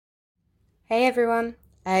Hey everyone,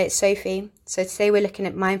 it's Sophie. So today we're looking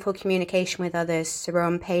at mindful communication with others, so we're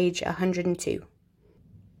on page 102.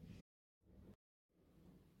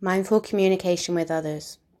 Mindful communication with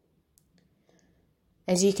others.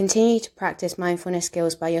 As you continue to practice mindfulness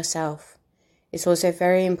skills by yourself, it's also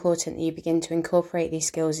very important that you begin to incorporate these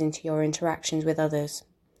skills into your interactions with others.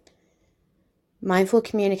 Mindful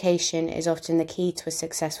communication is often the key to a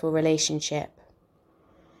successful relationship.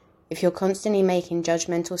 If you're constantly making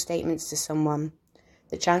judgmental statements to someone,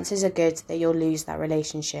 the chances are good that you'll lose that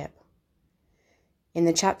relationship. In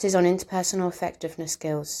the chapters on interpersonal effectiveness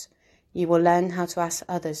skills, you will learn how to ask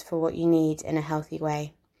others for what you need in a healthy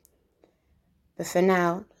way. But for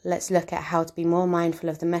now, let's look at how to be more mindful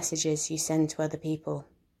of the messages you send to other people.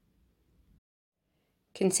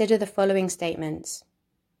 Consider the following statements.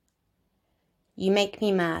 You make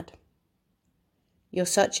me mad. You're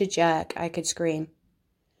such a jerk, I could scream.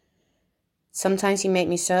 Sometimes you make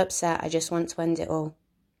me so upset I just want to end it all.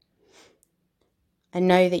 I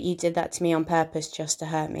know that you did that to me on purpose just to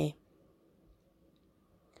hurt me.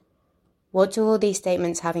 What do all these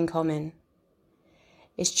statements have in common?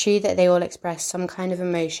 It's true that they all express some kind of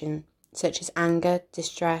emotion, such as anger,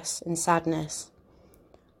 distress, and sadness.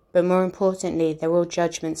 But more importantly, they're all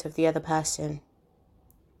judgments of the other person.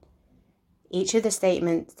 Each of the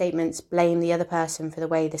statements blame the other person for the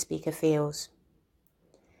way the speaker feels.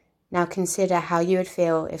 Now consider how you would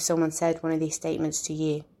feel if someone said one of these statements to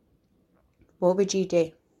you. What would you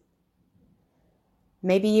do?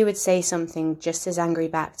 Maybe you would say something just as angry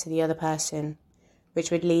back to the other person, which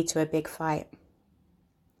would lead to a big fight.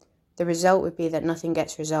 The result would be that nothing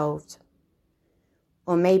gets resolved.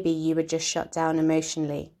 Or maybe you would just shut down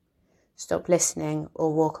emotionally, stop listening,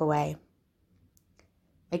 or walk away.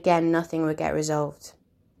 Again, nothing would get resolved.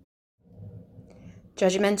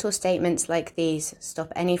 Judgmental statements like these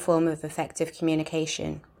stop any form of effective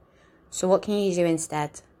communication. So what can you do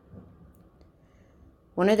instead?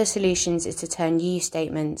 One of the solutions is to turn you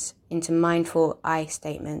statements into mindful I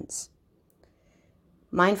statements.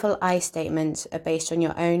 Mindful I statements are based on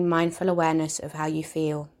your own mindful awareness of how you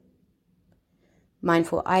feel.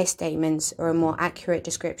 Mindful I statements are a more accurate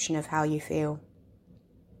description of how you feel.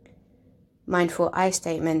 Mindful I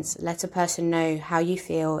statements let a person know how you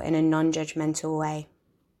feel in a non-judgmental way.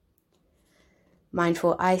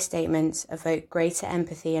 Mindful I statements evoke greater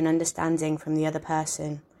empathy and understanding from the other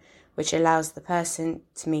person, which allows the person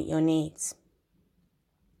to meet your needs.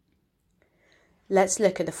 Let's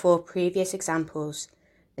look at the 4 previous examples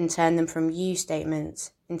and turn them from you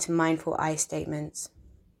statements into mindful I statements.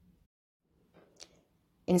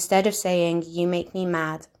 Instead of saying, you make me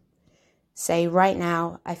mad, say, right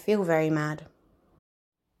now, I feel very mad.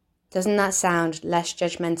 Doesn't that sound less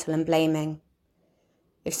judgmental and blaming?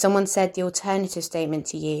 If someone said the alternative statement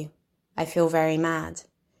to you, I feel very mad,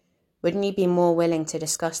 wouldn't you be more willing to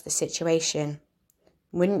discuss the situation?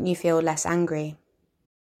 Wouldn't you feel less angry?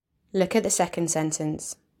 Look at the second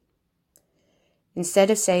sentence.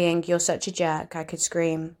 Instead of saying, you're such a jerk, I could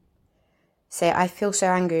scream, say, I feel so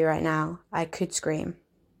angry right now, I could scream.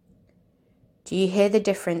 Do you hear the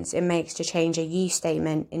difference it makes to change a you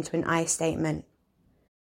statement into an I statement?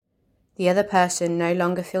 The other person no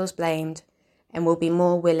longer feels blamed and will be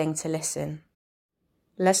more willing to listen.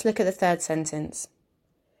 Let's look at the third sentence.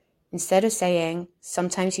 Instead of saying,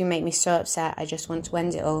 sometimes you make me so upset I just want to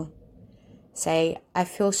end it all, say, I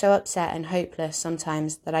feel so upset and hopeless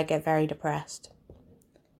sometimes that I get very depressed.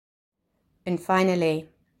 And finally,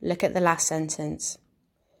 look at the last sentence.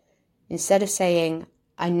 Instead of saying,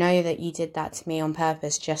 I know that you did that to me on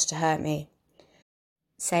purpose just to hurt me,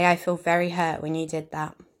 say, I feel very hurt when you did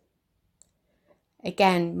that.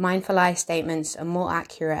 Again, mindful I statements are more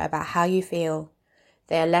accurate about how you feel,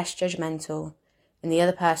 they are less judgmental, and the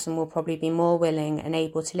other person will probably be more willing and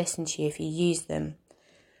able to listen to you if you use them.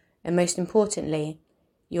 And most importantly,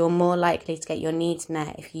 you are more likely to get your needs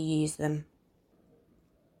met if you use them.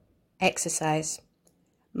 Exercise.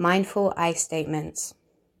 Mindful I statements.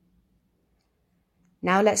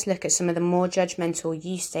 Now let's look at some of the more judgmental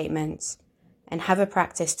you statements and have a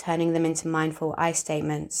practice turning them into mindful I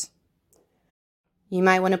statements. You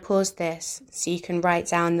might want to pause this so you can write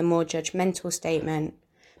down the more judgmental statement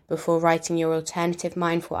before writing your alternative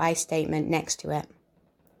mindful I statement next to it.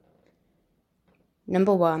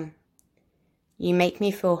 Number 1. You make me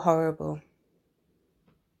feel horrible.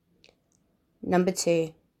 Number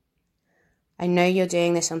 2. I know you're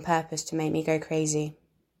doing this on purpose to make me go crazy.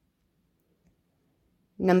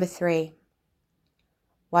 Number 3.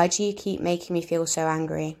 Why do you keep making me feel so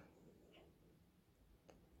angry?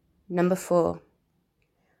 Number 4.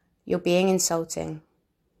 You're being insulting.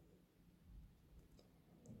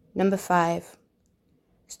 Number 5.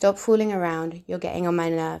 Stop fooling around, you're getting on my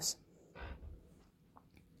nerves.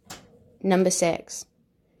 Number 6.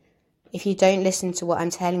 If you don't listen to what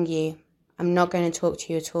I'm telling you, I'm not going to talk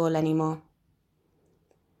to you at all anymore.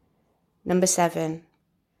 Number 7.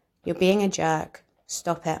 You're being a jerk,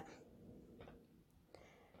 stop it.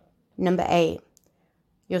 Number 8.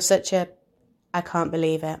 You're such a... I can't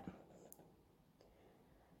believe it.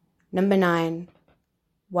 Number 9.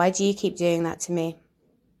 Why do you keep doing that to me?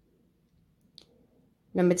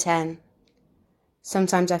 Number 10.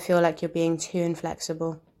 Sometimes I feel like you're being too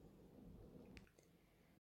inflexible.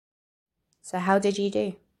 So how did you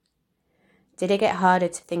do? Did it get harder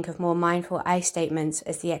to think of more mindful I statements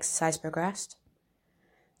as the exercise progressed?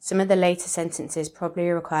 Some of the later sentences probably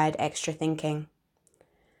required extra thinking.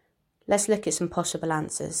 Let's look at some possible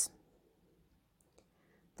answers.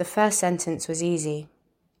 The first sentence was easy.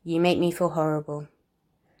 You make me feel horrible.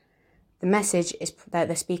 The message is that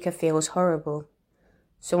the speaker feels horrible.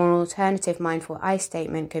 So an alternative mindful I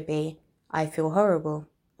statement could be, I feel horrible,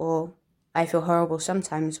 or I feel horrible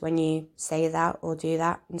sometimes when you say that or do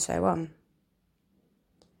that, and so on.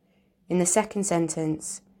 In the second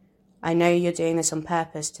sentence, I know you're doing this on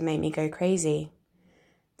purpose to make me go crazy.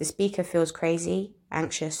 The speaker feels crazy,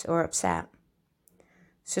 anxious, or upset.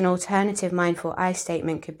 So an alternative mindful I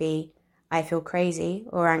statement could be, I feel crazy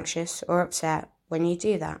or anxious or upset when you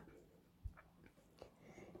do that.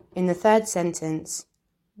 In the third sentence,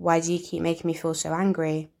 why do you keep making me feel so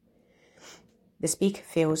angry? The speaker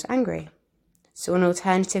feels angry. So an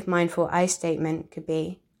alternative mindful I statement could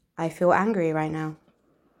be, I feel angry right now.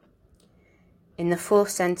 In the fourth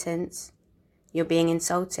sentence, you're being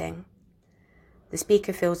insulting. The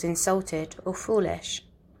speaker feels insulted or foolish.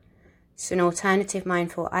 So an alternative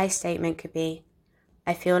mindful I statement could be,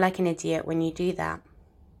 I feel like an idiot when you do that.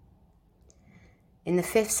 In the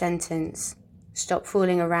fifth sentence, stop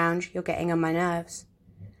fooling around, you're getting on my nerves.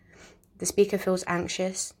 The speaker feels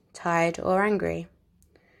anxious, tired, or angry.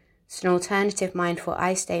 So an alternative mindful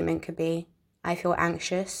I statement could be, I feel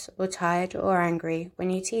anxious or tired or angry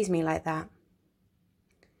when you tease me like that.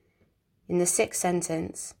 In the sixth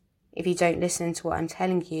sentence, if you don't listen to what I'm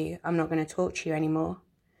telling you, I'm not going to talk to you anymore.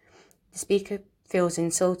 The speaker feels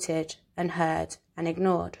insulted and heard and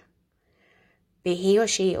ignored. But he or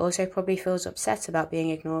she also probably feels upset about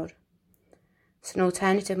being ignored. So an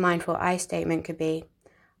alternative mindful I statement could be,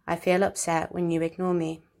 I feel upset when you ignore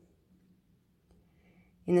me.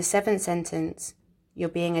 In the seventh sentence, you're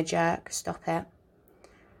being a jerk, stop it.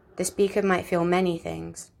 The speaker might feel many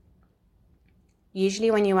things. Usually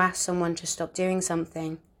when you ask someone to stop doing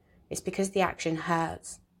something, it's because the action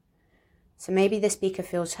hurts. So maybe the speaker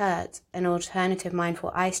feels hurt. An alternative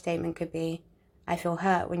mindful I statement could be, I feel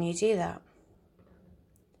hurt when you do that.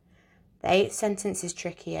 The eighth sentence is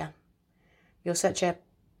trickier. You're such a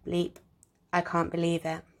bleep, I can't believe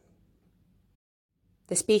it.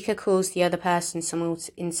 The speaker calls the other person some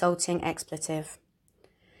insulting expletive.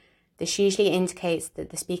 This usually indicates that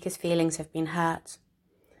the speaker's feelings have been hurt.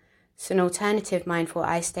 So an alternative mindful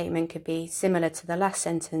I statement could be similar to the last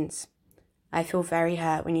sentence. I feel very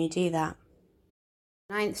hurt when you do that.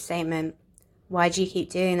 Ninth statement, why do you keep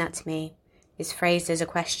doing that to me, is phrased as a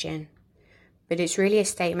question, but it's really a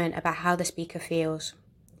statement about how the speaker feels.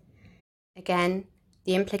 Again,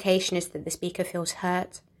 the implication is that the speaker feels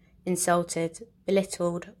hurt, insulted,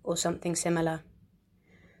 belittled, or something similar.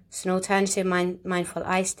 So an alternative mindful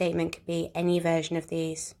I statement could be any version of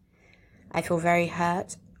these. I feel very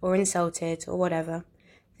hurt, or insulted, or whatever,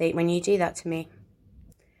 when you do that to me.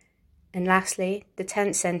 And lastly, the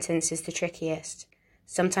 10th sentence is the trickiest.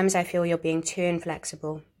 Sometimes I feel you're being too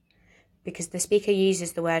inflexible, because the speaker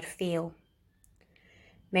uses the word feel.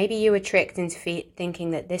 Maybe you were tricked into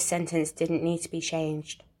thinking that this sentence didn't need to be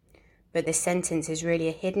changed, but this sentence is really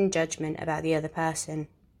a hidden judgment about the other person.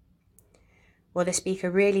 What the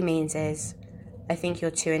speaker really means is, I think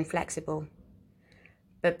you're too inflexible.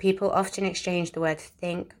 But people often exchange the word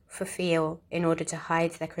think for feel in order to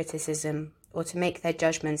hide their criticism or to make their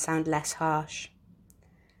judgment sound less harsh.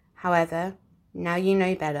 However, now you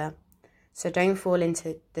know better, so don't fall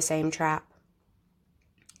into the same trap.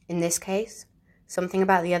 In this case, something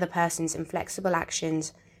about the other person's inflexible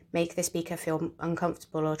actions make the speaker feel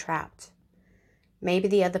uncomfortable or trapped. Maybe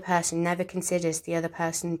the other person never considers the other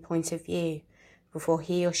person's point of view before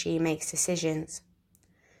he or she makes decisions.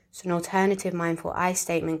 So an alternative mindful I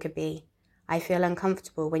statement could be, I feel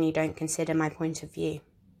uncomfortable when you don't consider my point of view.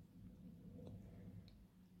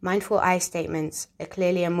 Mindful I statements are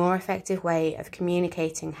clearly a more effective way of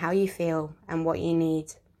communicating how you feel and what you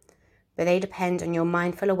need, but they depend on your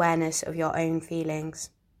mindful awareness of your own feelings.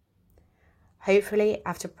 Hopefully,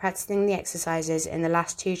 after practicing the exercises in the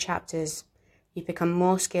last 2 chapters, You become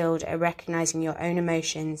more skilled at recognizing your own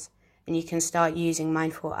emotions, and you can start using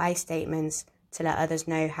mindful I statements to let others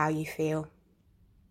know how you feel.